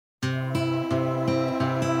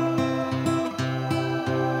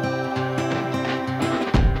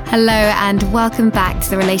Hello and welcome back to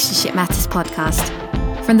the Relationship Matters podcast.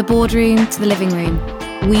 From the boardroom to the living room,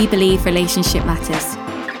 we believe relationship matters.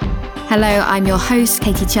 Hello, I'm your host,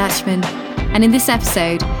 Katie Churchman, and in this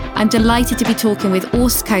episode, I'm delighted to be talking with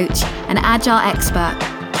ORSC coach and Agile expert,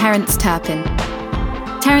 Terrance Turpin.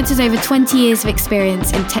 Terrance has over 20 years of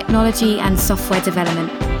experience in technology and software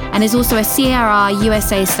development and is also a CRR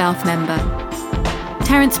USA staff member.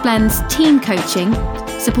 Terrance blends team coaching,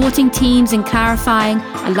 supporting teams in clarifying,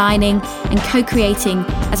 aligning, and co-creating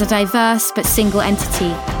as a diverse but single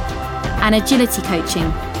entity, and agility coaching,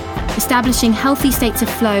 establishing healthy states of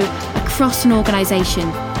flow across an organisation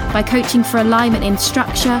by coaching for alignment in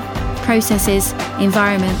structure, processes,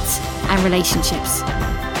 environments, and relationships.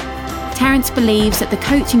 Terrance believes that the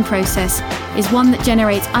coaching process is one that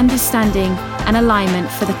generates understanding and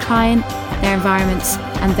alignment for the client, their environments,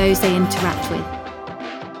 and those they interact with.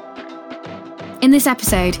 In this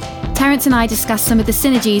episode, Terrance and I discuss some of the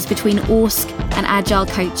synergies between ORSC and Agile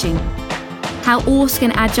Coaching, how ORSC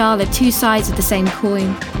and Agile are two sides of the same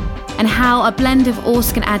coin, and how a blend of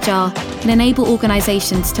ORSC and Agile can enable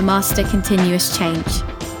organisations to master continuous change.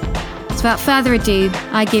 So without further ado,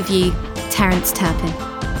 I give you Terrance Turpin.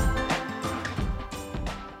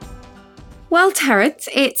 Well, Terrance,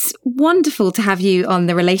 it's wonderful to have you on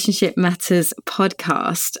the Relationship Matters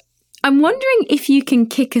podcast. I'm wondering if you can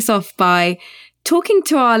kick us off by talking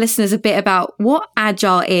to our listeners a bit about what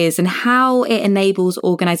Agile is and how it enables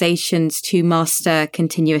organizations to master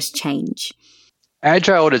continuous change.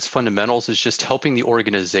 Agile at its fundamentals is just helping the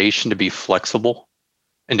organization to be flexible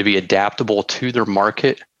and to be adaptable to their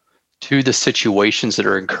market, to the situations that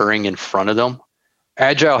are occurring in front of them.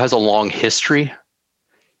 Agile has a long history,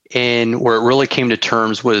 and where it really came to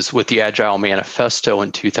terms was with the Agile Manifesto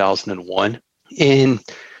in 2001. And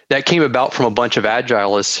that came about from a bunch of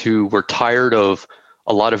Agilists who were tired of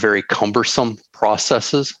a lot of very cumbersome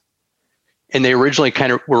processes. And they originally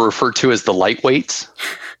kind of were referred to as the lightweights.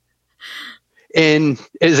 And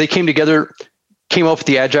as they came together, came up with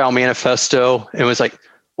the Agile Manifesto and was like,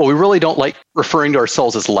 well, we really don't like referring to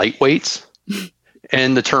ourselves as lightweights.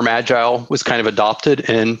 And the term Agile was kind of adopted.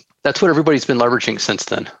 And that's what everybody's been leveraging since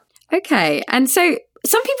then. Okay. And so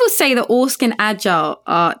some people say that ORSC and Agile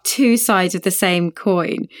are two sides of the same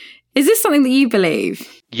coin. Is this something that you believe?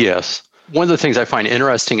 Yes. One of the things I find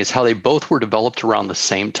interesting is how they both were developed around the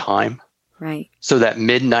same time. Right. So that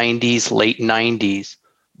mid-90s, late 90s,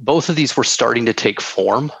 both of these were starting to take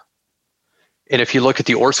form. And if you look at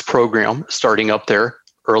the ORSC program starting up there,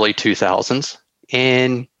 early 2000s,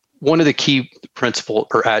 and one of the key principle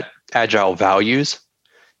or Agile values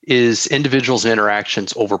is individuals and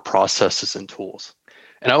interactions over processes and tools.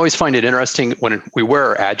 And I always find it interesting when we wear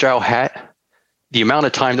our Agile hat, the amount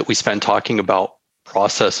of time that we spend talking about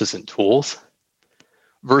processes and tools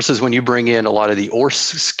versus when you bring in a lot of the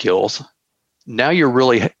ORSC skills, now you're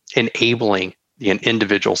really enabling the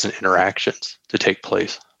individuals and interactions to take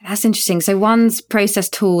place. That's interesting. So one's process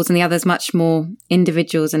tools and the other's much more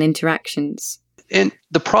individuals and interactions. And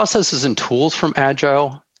the processes and tools from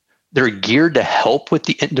Agile, they're geared to help with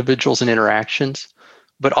the individuals and interactions.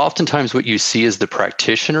 But oftentimes what you see is the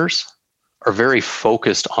practitioners are very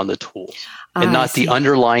focused on the tools and not the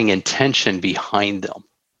underlying intention behind them.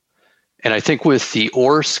 And I think with the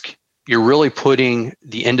ORSC, you're really putting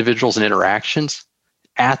the individuals and interactions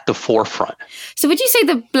at the forefront. So would you say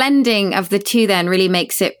the blending of the two then really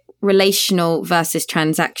makes it relational versus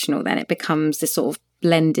transactional then? It becomes this sort of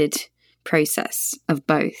blended process of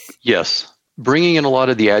both? Yes. Bringing in a lot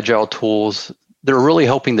of the Agile tools, they're really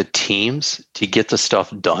helping the teams to get the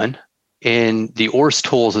stuff done. And the ORSC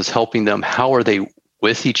tools is helping them, how are they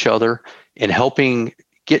with each other and helping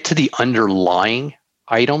get to the underlying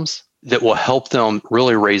items that will help them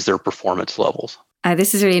really raise their performance levels.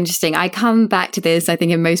 This is really interesting. I come back to this, I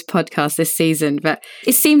think, in most podcasts this season, but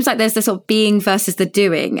it seems like there's the sort of being versus the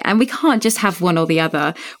doing, and we can't just have one or the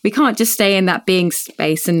other. We can't just stay in that being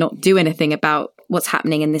space and not do anything about what's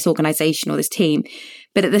happening in this organization or this team.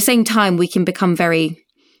 But at the same time, we can become very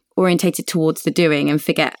orientated towards the doing and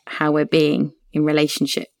forget how we're being in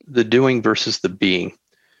relationship. The doing versus the being.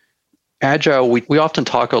 Agile, we often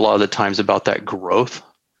talk a lot of the times about that growth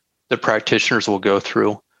that practitioners will go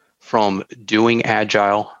through from doing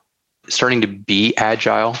Agile, starting to be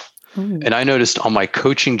Agile. And I noticed on my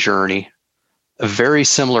coaching journey, very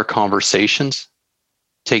similar conversations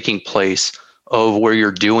taking place of where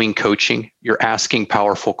you're doing coaching, you're asking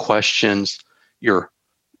powerful questions, you're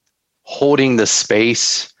holding the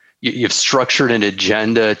space, you've structured an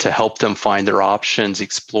agenda to help them find their options,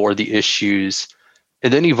 explore the issues,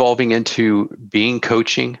 and then evolving into being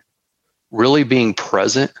coaching, really being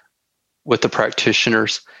present with the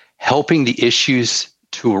practitioners, helping the issues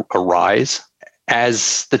to arise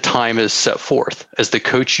as the time is set forth. As the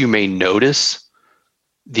coach, you may notice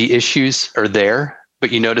the issues are there,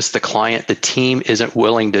 but you notice the client, the team isn't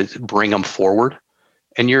willing to bring them forward.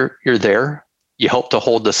 And you're there. You help to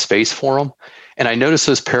hold the space for them. And I notice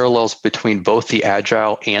those parallels between both the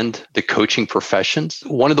Agile and the coaching professions.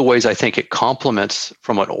 One of the ways I think it complements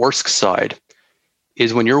from an ORSC side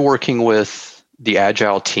is when you're working with the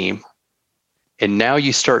Agile team, and now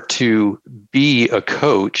you start to be a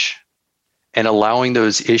coach and allowing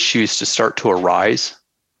those issues to start to arise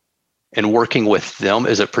and working with them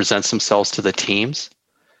as it presents themselves to the team's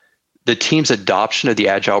adoption of the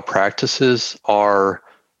Agile practices are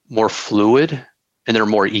more fluid and they're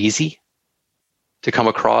more easy to come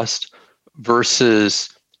across versus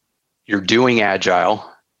you're doing Agile,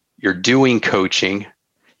 you're doing coaching.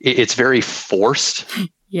 It's very forced.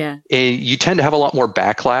 Yeah. And you tend to have a lot more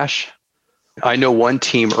backlash. I know one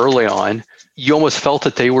team early on, you almost felt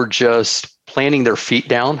that they were just planting their feet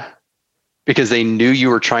down because they knew you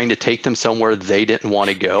were trying to take them somewhere they didn't want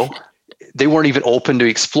to go. They weren't even open to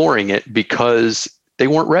exploring it because they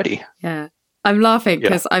weren't ready. Yeah. I'm laughing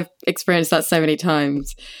because I've experienced that so many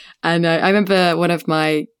times. And I remember one of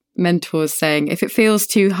my mentors saying, if it feels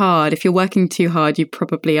too hard, if you're working too hard, you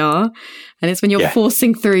probably are. And it's when you're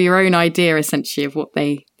forcing through your own idea, essentially, of what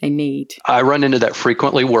they need. I run into that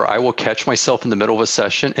frequently where I will catch myself in the middle of a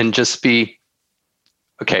session and just be,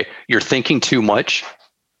 okay, you're thinking too much.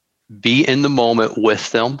 Be in the moment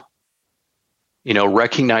with them.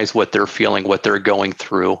 Recognize what they're feeling, what they're going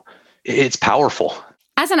through. It's powerful.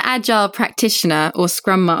 As an Agile practitioner or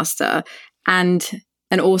Scrum Master and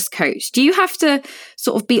an ORSC coach, do you have to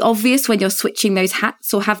sort of be obvious when you're switching those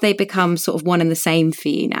hats, or have they become sort of one and the same for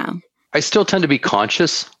you now? I still tend to be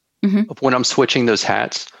conscious of when I'm switching those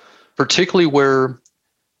hats, particularly where,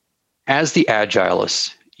 as the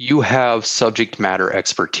Agilist, you have subject matter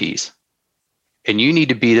expertise, and you need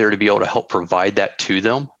to be there to be able to help provide that to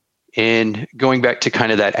them. And going back to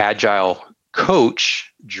kind of that Agile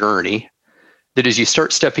coach journey, that as you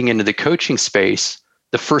start stepping into the coaching space,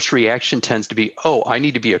 the first reaction tends to be, oh, I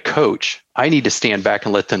need to be a coach. I need to stand back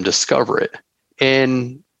and let them discover it.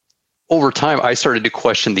 And over time, I started to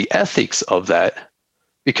question the ethics of that,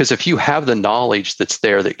 because if you have the knowledge that's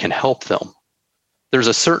there that can help them, there's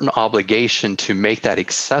a certain obligation to make that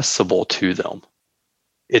accessible to them.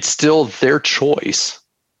 It's still their choice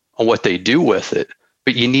on what they do with it,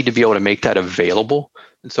 but you need to be able to make that available.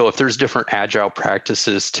 And so if there's different Agile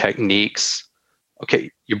practices, techniques,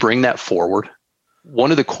 okay, you bring that forward.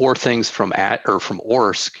 One of the core things from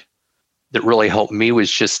ORSC that really helped me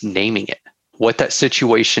was just naming it. What that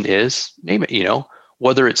situation is, name it,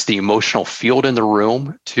 whether it's the emotional field in the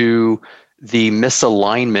room to the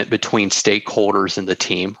misalignment between stakeholders in the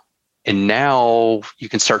team. And now you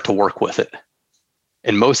can start to work with it.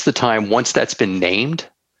 And most of the time, once that's been named,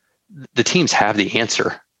 the teams have the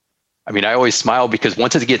answer. I mean, I always smile because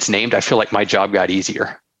once it gets named, I feel like my job got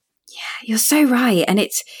easier. Yeah, you're so right. And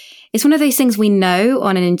it's one of those things we know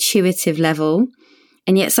on an intuitive level,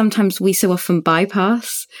 and yet sometimes we so often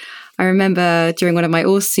bypass. I remember during one of my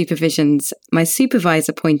ORSC supervisions, my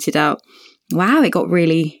supervisor pointed out, wow, it got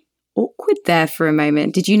really awkward there for a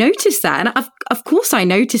moment. Did you notice that? And of course I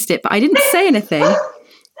noticed it, but I didn't say anything.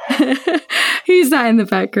 Who's that in the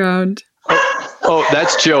background? Oh,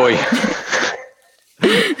 that's Joey.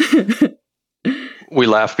 We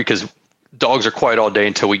laugh because dogs are quiet all day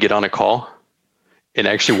until we get on a call. And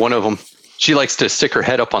actually one of them, she likes to stick her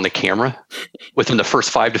head up on the camera within the first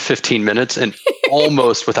 5 to 15 minutes and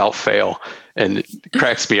almost without fail. And it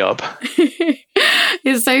cracks me up.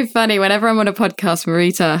 It's so funny. Whenever I'm on a podcast,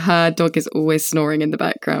 Marita, her dog is always snoring in the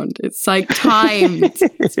background. It's like timed.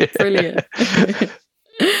 It's brilliant.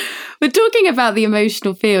 But talking about the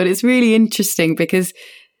emotional field, it's really interesting because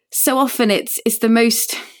so often it's the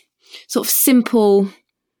most sort of simple,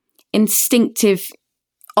 instinctive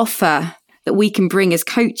offer that we can bring as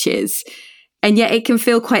coaches. And yet it can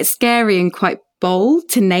feel quite scary and quite bold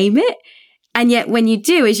to name it. And yet when you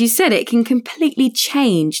do, as you said, it can completely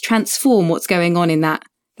transform what's going on in that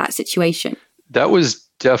situation. That was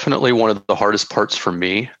definitely one of the hardest parts for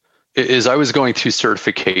me. Is I was going through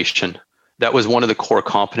certification. That was one of the core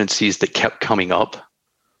competencies that kept coming up,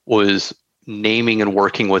 was naming and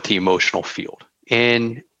working with the emotional field.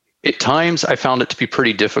 And at times I found it to be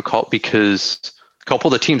pretty difficult because a couple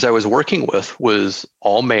of the teams I was working with was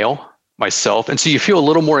all male, myself. And so you feel a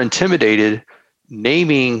little more intimidated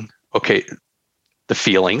naming, okay, the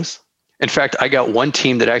feelings. In fact, I got one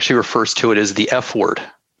team that actually refers to it as the F word.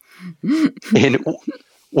 And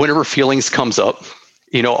whenever feelings comes up,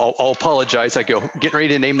 I'll apologize. I go, getting ready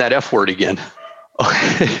to name that F word again.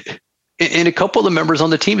 And a couple of the members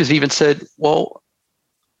on the team has even said, well,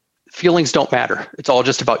 feelings don't matter. It's all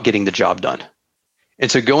just about getting the job done. And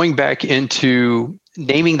so going back into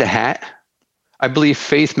naming the hat, I believe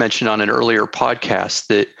Faith mentioned on an earlier podcast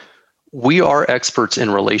that we are experts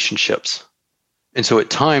in relationships. And so at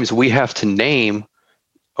times we have to name,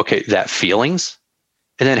 okay, that feelings,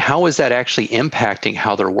 and then how is that actually impacting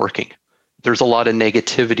how they're working? There's a lot of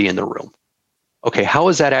negativity in the room. Okay, how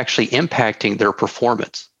is that actually impacting their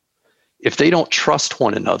performance? If they don't trust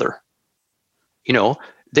one another,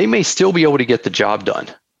 they may still be able to get the job done,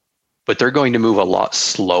 but they're going to move a lot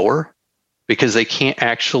slower because they can't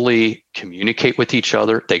actually communicate with each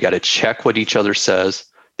other. They got to check what each other says.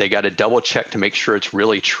 They got to double check to make sure it's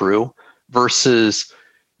really true, versus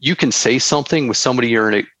you can say something with somebody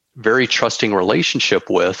you're in a very trusting relationship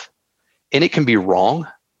with, and it can be wrong,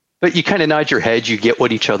 but you kind of nod your head, you get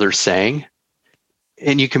what each other's saying,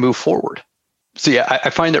 and you can move forward. So yeah, I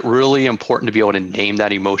find it really important to be able to name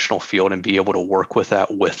that emotional field and be able to work with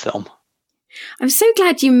that with them. I'm so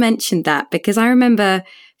glad you mentioned that, because I remember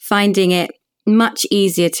finding it much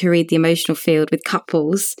easier to read the emotional field with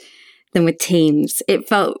couples than with teams. It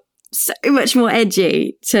felt so much more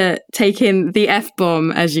edgy to take in the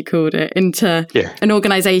F-bomb, as you called it, into an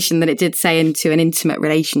organization than it did, say, into an intimate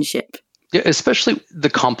relationship. Yeah, especially the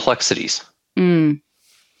complexities.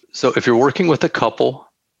 So if you're working with a couple,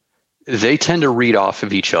 they tend to read off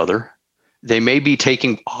of each other. They may be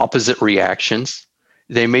taking opposite reactions.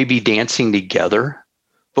 They may be dancing together.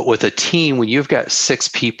 But with a team, when you've got 6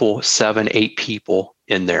 people, 7, 8 people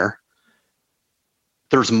in there,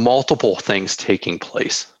 there's multiple things taking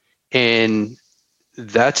place. And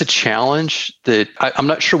that's a challenge that I'm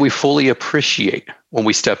not sure we fully appreciate when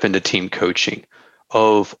we step into team coaching,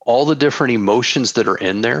 of all the different emotions that are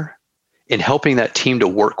in there and helping that team to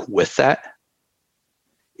work with that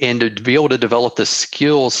and to be able to develop the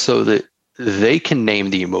skills so that they can name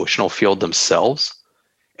the emotional field themselves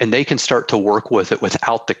and they can start to work with it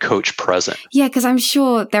without the coach present. Yeah, because I'm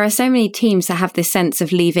sure there are so many teams that have this sense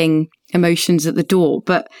of leaving emotions at the door,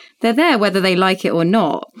 but they're there whether they like it or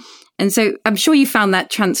not. And so I'm sure you found that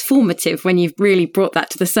transformative when you've really brought that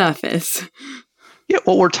to the surface. Yeah,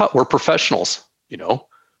 well, we're professionals, we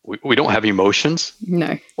don't have emotions.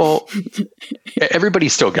 No. Well, everybody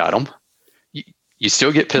still got them. You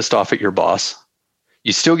still get pissed off at your boss.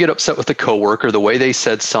 You still get upset with the coworker, the way they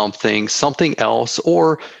said something else,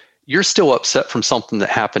 or you're still upset from something that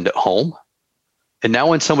happened at home. And now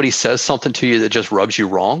when somebody says something to you that just rubs you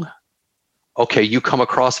wrong, okay, you come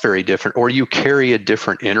across very different, or you carry a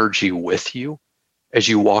different energy with you as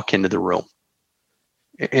you walk into the room.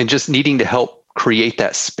 And just needing to help create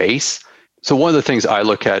that space. So one of the things I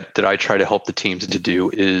look at that I try to help the teams to do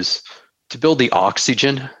is to build the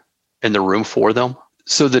oxygen in the room for them,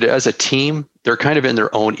 so that as a team, they're kind of in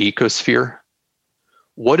their own ecosphere.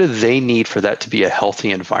 What do they need for that to be a healthy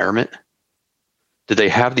environment? Do they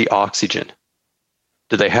have the oxygen?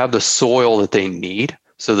 Do they have the soil that they need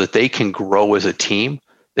so that they can grow as a team,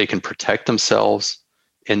 they can protect themselves,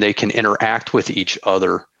 and they can interact with each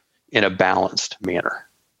other in a balanced manner?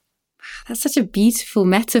 That's such a beautiful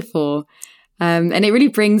metaphor. And it really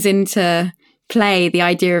brings into play the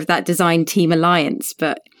idea of that design team alliance,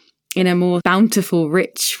 but in a more bountiful,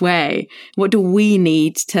 rich way. What do we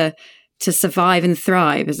need to survive and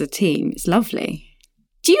thrive as a team? It's lovely.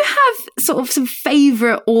 Do you have sort of some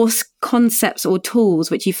favourite ORSC concepts or tools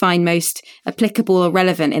which you find most applicable or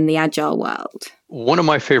relevant in the Agile world? One of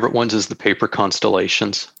my favourite ones is the paper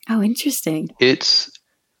constellations. Oh, interesting.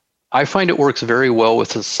 I find it works very well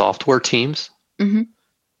with the software teams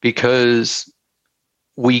because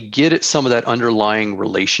we get at some of that underlying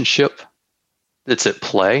relationship that's at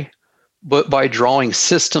play, but by drawing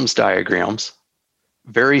systems diagrams,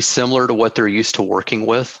 very similar to what they're used to working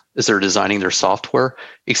with as they're designing their software,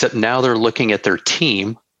 except now they're looking at their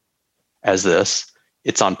team as this.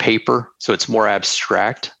 It's on paper, so it's more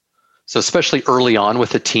abstract. So especially early on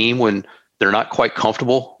with a team when they're not quite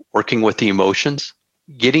comfortable working with the emotions,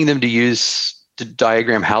 getting them to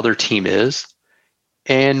diagram how their team is,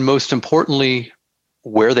 and most importantly,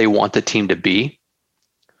 where they want the team to be.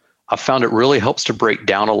 I found it really helps to break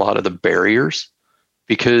down a lot of the barriers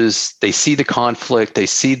because they see the conflict, they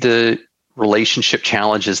see the relationship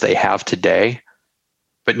challenges they have today.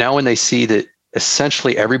 But now when they see that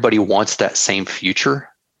essentially everybody wants that same future,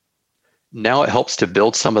 now it helps to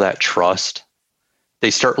build some of that trust.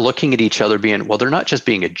 They start looking at each other being, well, they're not just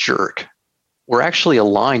being a jerk. We're actually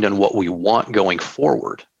aligned on what we want going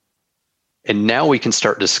forward. And now we can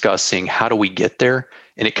start discussing how do we get there?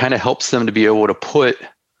 And it kind of helps them to be able to put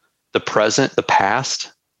the present, the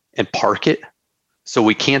past, and park it so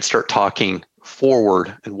we can start talking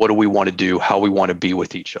forward and what do we want to do, how we want to be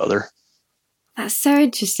with each other. That's so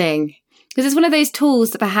interesting, because it's one of those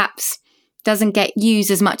tools that perhaps doesn't get used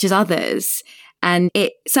as much as others, and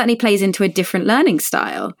it certainly plays into a different learning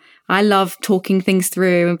style. I love talking things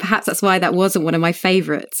through, and perhaps that's why that wasn't one of my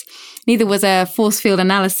favorites. Neither was a force field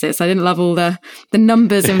analysis. I didn't love all the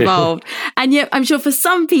numbers involved. And yet I'm sure for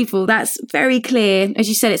some people that's very clear. As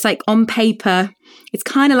you said, it's like on paper, it's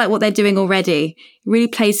kind of like what they're doing already. It really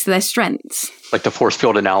plays to their strengths. Like the force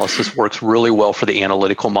field analysis works really well for the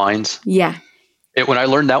analytical minds. Yeah. When I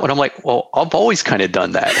learned that one, I'm like, well, I've always kind of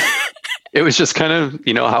done that. It was just kind of,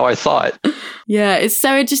 how I thought. Yeah, it's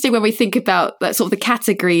so interesting when we think about that sort of the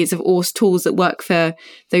categories of ORSC tools that work for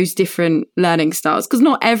those different learning styles, because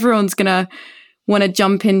not everyone's going to want to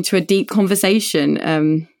jump into a deep conversation,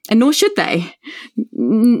 and nor should they.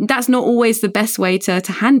 That's not always the best way to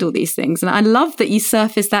handle these things. And I love that you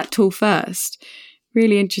surfaced that tool first.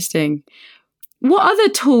 Really interesting. What other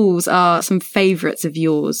tools are some favorites of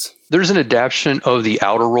yours? There's an adaptation of the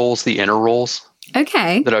outer roles, the inner roles.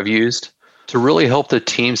 Okay. That I've used to really help the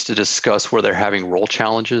teams to discuss where they're having role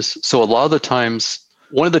challenges. So a lot of the times,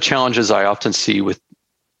 one of the challenges I often see with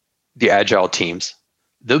the agile teams,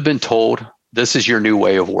 they've been told, this is your new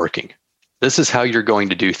way of working. This is how you're going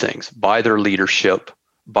to do things by their leadership,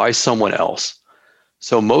 by someone else.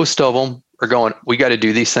 So most of them are going, we got to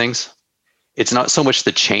do these things. It's not so much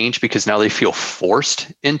the change because now they feel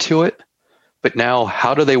forced into it, but now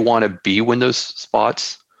how do they want to be in those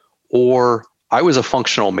spots? Or I was a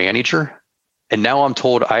functional manager, and now I'm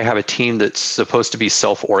told I have a team that's supposed to be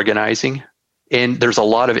self-organizing, and there's a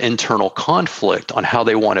lot of internal conflict on how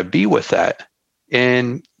they want to be with that.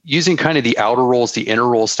 And using kind of the outer roles, the inner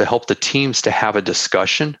roles to help the teams to have a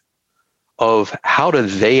discussion of how do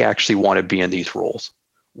they actually want to be in these roles?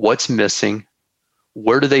 What's missing?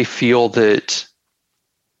 Where do they feel that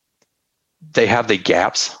they have the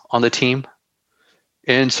gaps on the team?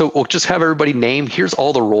 And so we'll just have everybody name, here's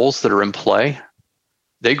all the roles that are in play.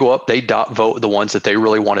 They go up, they vote the ones that they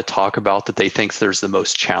really want to talk about, that they think there's the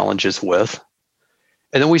most challenges with.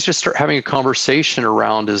 And then we just start having a conversation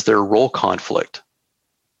around, is there role conflict?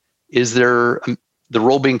 Is there the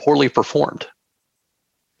role being poorly performed?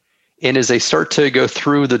 And as they start to go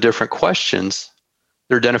through the different questions,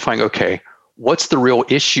 they're identifying, okay, what's the real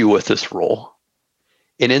issue with this role?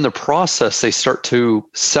 And in the process, they start to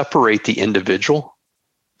separate the individual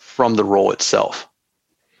from the role itself.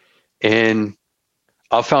 And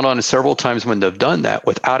I've found on several times when they've done that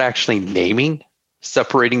without actually naming,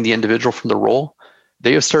 separating the individual from the role,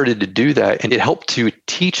 they have started to do that. And it helped to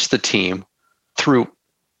teach the team through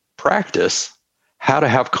practice how to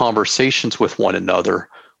have conversations with one another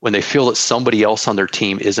when they feel that somebody else on their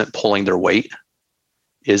team isn't pulling their weight,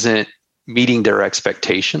 isn't meeting their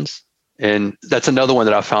expectations. And that's another one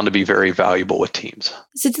that I found to be very valuable with teams.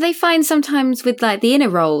 So do they find sometimes with like the inner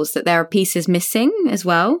roles that there are pieces missing as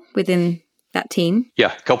well within that team?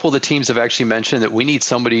 Yeah, a couple of the teams have actually mentioned that we need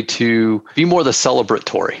somebody to be more the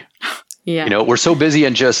celebratory. Yeah. We're so busy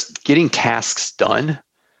in just getting tasks done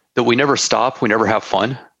that we never stop, we never have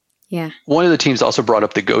fun. Yeah. One of the teams also brought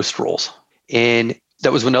up the ghost roles. And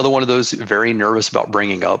that was another one of those very nervous about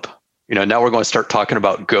bringing up. Now we're going to start talking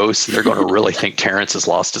about ghosts, and they're going to really think Terrance has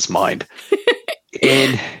lost his mind.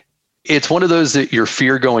 And it's one of those that your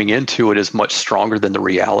fear going into it is much stronger than the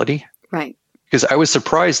reality. Right. Because I was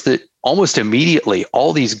surprised that almost immediately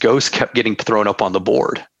all these ghosts kept getting thrown up on the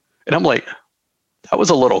board. And I'm like, that was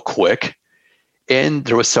a little quick. And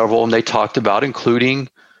there was several of them they talked about, including,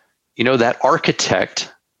 that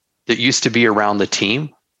architect that used to be around the team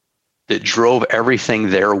that drove everything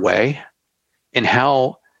their way, and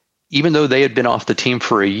how even though they had been off the team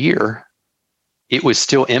for a year, it was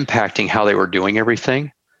still impacting how they were doing everything.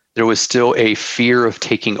 There was still a fear of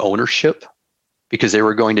taking ownership because they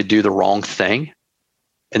were going to do the wrong thing.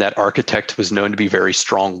 And that architect was known to be very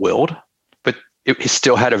strong-willed, but it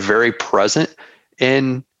still had a very present.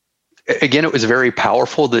 And again, it was very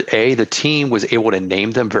powerful that the team was able to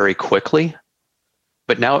name them very quickly.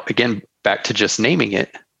 But now, again, back to just naming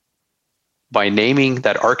it. By naming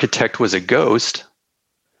that architect was a ghost,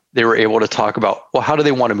 they were able to talk about, well, how do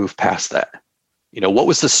they want to move past that? What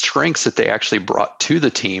was the strengths that they actually brought to the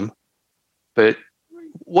team, but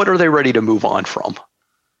what are they ready to move on from?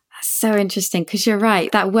 That's so interesting, because you're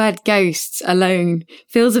right. That word ghosts alone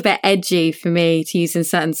feels a bit edgy for me to use in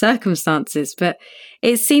certain circumstances, but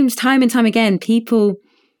it seems time and time again, people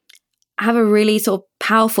have a really sort of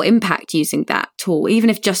powerful impact using that tool, even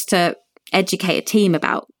if just to educate a team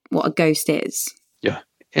about what a ghost is. Yeah.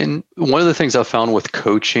 And one of the things I've found with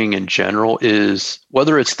coaching in general is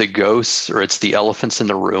whether it's the ghosts or it's the elephants in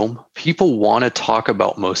the room, people want to talk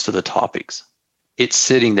about most of the topics. It's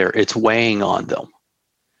sitting there. It's weighing on them.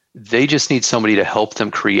 They just need somebody to help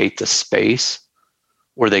them create the space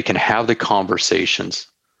where they can have the conversations,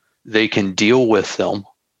 they can deal with them,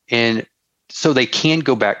 and so they can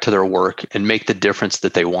go back to their work and make the difference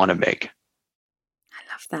that they want to make.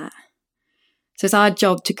 I love that. So it's our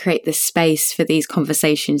job to create this space for these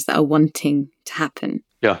conversations that are wanting to happen.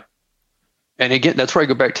 Yeah. And again, that's where I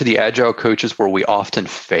go back to the agile coaches where we often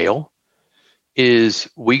fail, is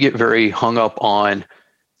we get very hung up on,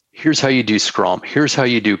 here's how you do Scrum, here's how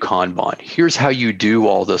you do Kanban, here's how you do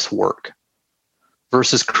all this work,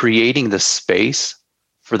 versus creating the space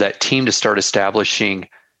for that team to start establishing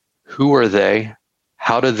who are they,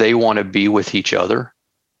 how do they want to be with each other,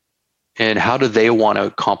 and how do they want to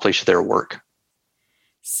accomplish their work.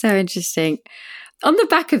 So interesting. On the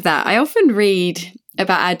back of that, I often read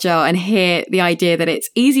about Agile and hear the idea that it's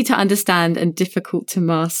easy to understand and difficult to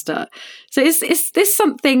master. So is this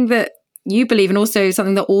something that you believe, and also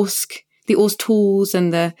something that the ORSC tools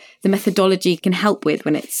and the methodology can help with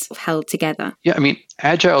when it's held together? Yeah, I mean,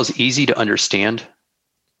 Agile is easy to understand.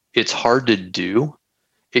 It's hard to do.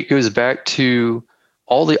 It goes back to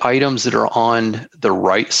all the items that are on the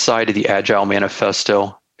right side of the Agile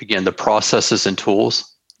manifesto. Again, the processes and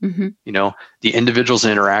tools, the individuals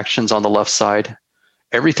and interactions on the left side.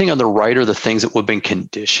 Everything on the right are the things that we've been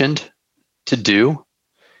conditioned to do.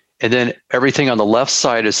 And then everything on the left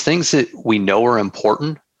side is things that we know are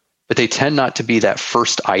important, but they tend not to be that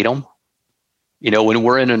first item. When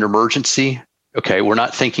we're in an emergency, okay, we're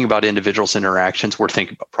not thinking about individuals' interactions. We're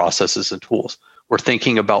thinking about processes and tools. We're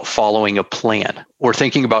thinking about following a plan. We're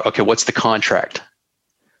thinking about, okay, what's the contract?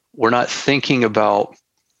 We're not thinking about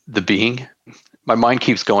the being. My mind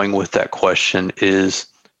keeps going with that question, is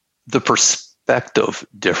the perspective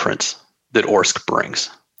difference that ORSC brings.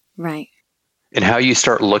 Right. And how you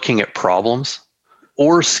start looking at problems.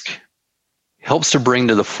 ORSC helps to bring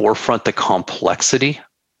to the forefront the complexity,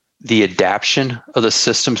 the adaptation of the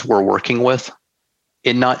systems we're working with,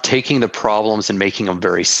 in not taking the problems and making them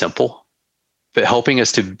very simple, but helping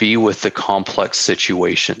us to be with the complex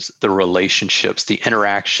situations, the relationships, the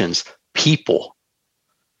interactions, people,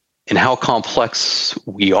 and how complex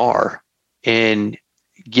we are, and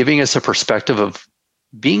giving us a perspective of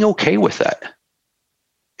being okay with that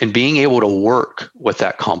and being able to work with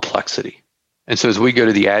that complexity. And so as we go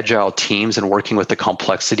to the agile teams and working with the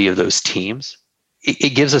complexity of those teams,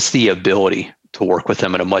 it gives us the ability to work with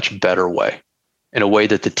them in a much better way, in a way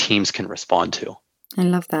that the teams can respond to. I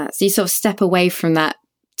love that. So you sort of step away from that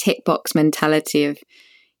tick box mentality of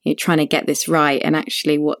trying to get this right and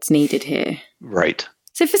actually what's needed here. Right.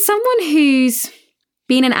 So for someone who's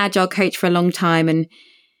been an agile coach for a long time and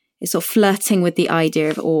is sort of flirting with the idea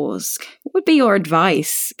of ORSC, what would be your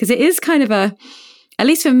advice? Because it is kind of at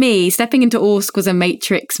least for me, stepping into ORSC was a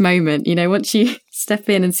matrix moment. Once you step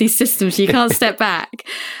in and see systems, you can't step back.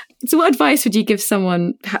 So what advice would you give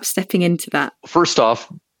someone perhaps stepping into that? First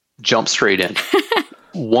off, jump straight in.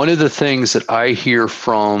 One of the things that I hear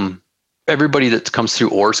from everybody that comes through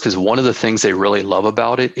ORSC, because one of the things they really love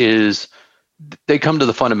about it is they come to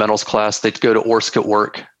the fundamentals class, they go to ORSC at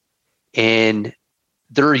work, and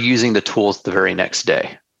they're using the tools the very next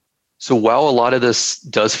day. So while a lot of this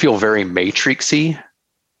does feel very matrixy,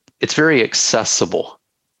 it's very accessible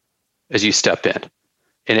as you step in.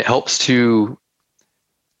 And it helps to,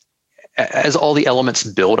 as all the elements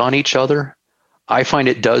build on each other, I find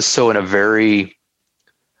it does so in a very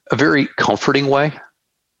comforting way.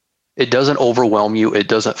 It doesn't overwhelm you. It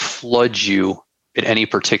doesn't flood you at any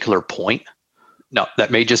particular point. Now,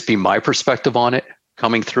 that may just be my perspective on it,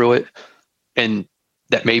 coming through it. And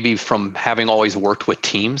that may be from having always worked with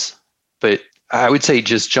teams. But I would say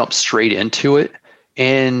just jump straight into it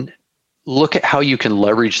and look at how you can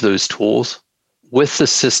leverage those tools with the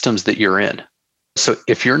systems that you're in. So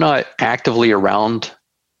if you're not actively around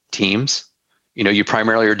teams, you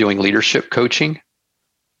primarily are doing leadership coaching,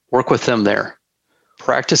 work with them there.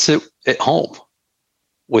 Practice it at home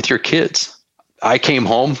with your kids. I came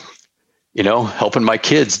home, helping my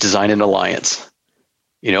kids design an alliance,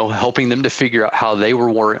 helping them to figure out how they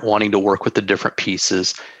were wanting to work with the different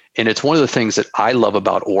pieces. And it's one of the things that I love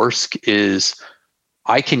about ORSC is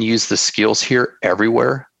I can use the skills here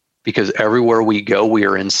everywhere, because everywhere we go, we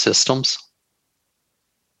are in systems.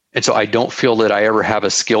 And so I don't feel that I ever have a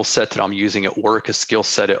skill set that I'm using at work, a skill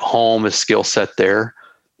set at home, a skill set there.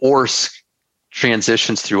 ORSC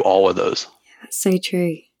transitions through all of those. That's so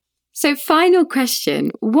true. So final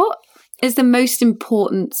question, what is the most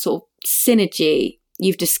important sort of synergy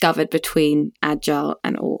you've discovered between Agile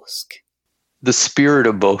and ORSC? The spirit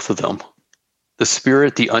of both of them. The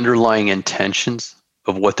spirit, the underlying intentions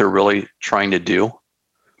of what they're really trying to do.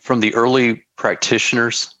 from the early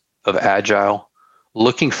practitioners of Agile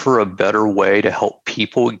looking for a better way to help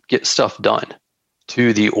people get stuff done,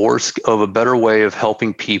 to the ORSC of a better way of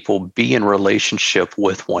helping people be in relationship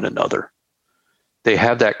with one another. They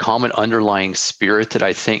have that common underlying spirit that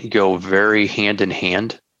I think go very hand in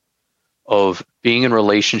hand of being in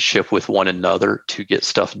relationship with one another to get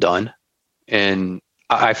stuff done. And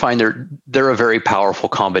I find they're a very powerful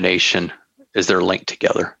combination as they're linked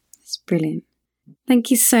together. It's brilliant.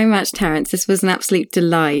 Thank you so much, Terrance. This was an absolute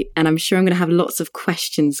delight. And I'm sure I'm going to have lots of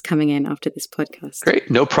questions coming in after this podcast. Great.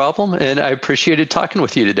 No problem. And I appreciated talking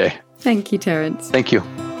with you today. Thank you, Terrance. Thank you.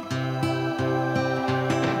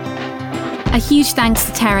 A huge thanks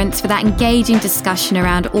to Terrance for that engaging discussion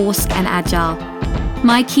around ORSC and Agile.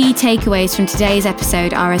 My key takeaways from today's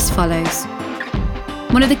episode are as follows.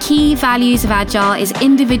 One of the key values of Agile is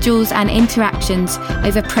individuals and interactions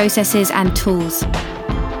over processes and tools.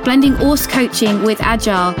 Blending ORSC coaching with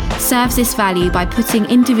Agile serves this value by putting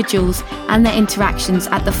individuals and their interactions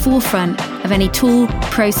at the forefront of any tool,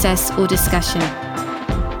 process, or discussion.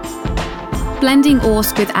 Blending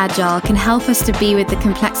ORSC with Agile can help us to be with the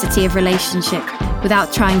complexity of relationship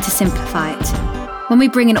without trying to simplify it. When we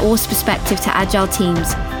bring an ORSC perspective to Agile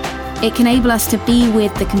teams, it can enable us to be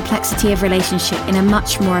with the complexity of relationship in a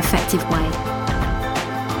much more effective way.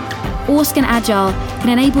 ORSC and Agile can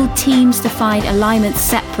enable teams to find alignment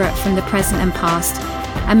separate from the present and past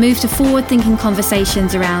and move to forward-thinking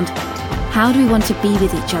conversations around how do we want to be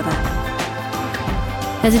with each other.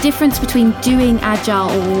 There's a difference between doing Agile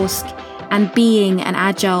or ORSC and being an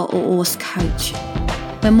Agile or ORSC coach.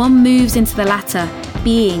 When one moves into the latter,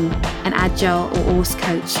 being an Agile or ORSC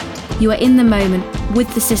coach, you are in the moment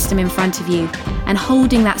with the system in front of you and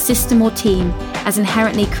holding that system or team as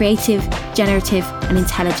inherently creative, generative, and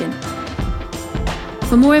intelligent.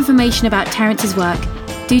 For more information about Terrance's work,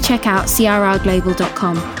 do check out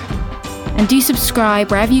crrglobal.com. And do subscribe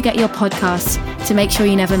wherever you get your podcasts to make sure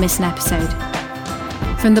you never miss an episode.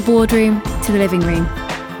 From the boardroom to the living room,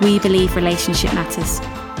 we believe relationship matters.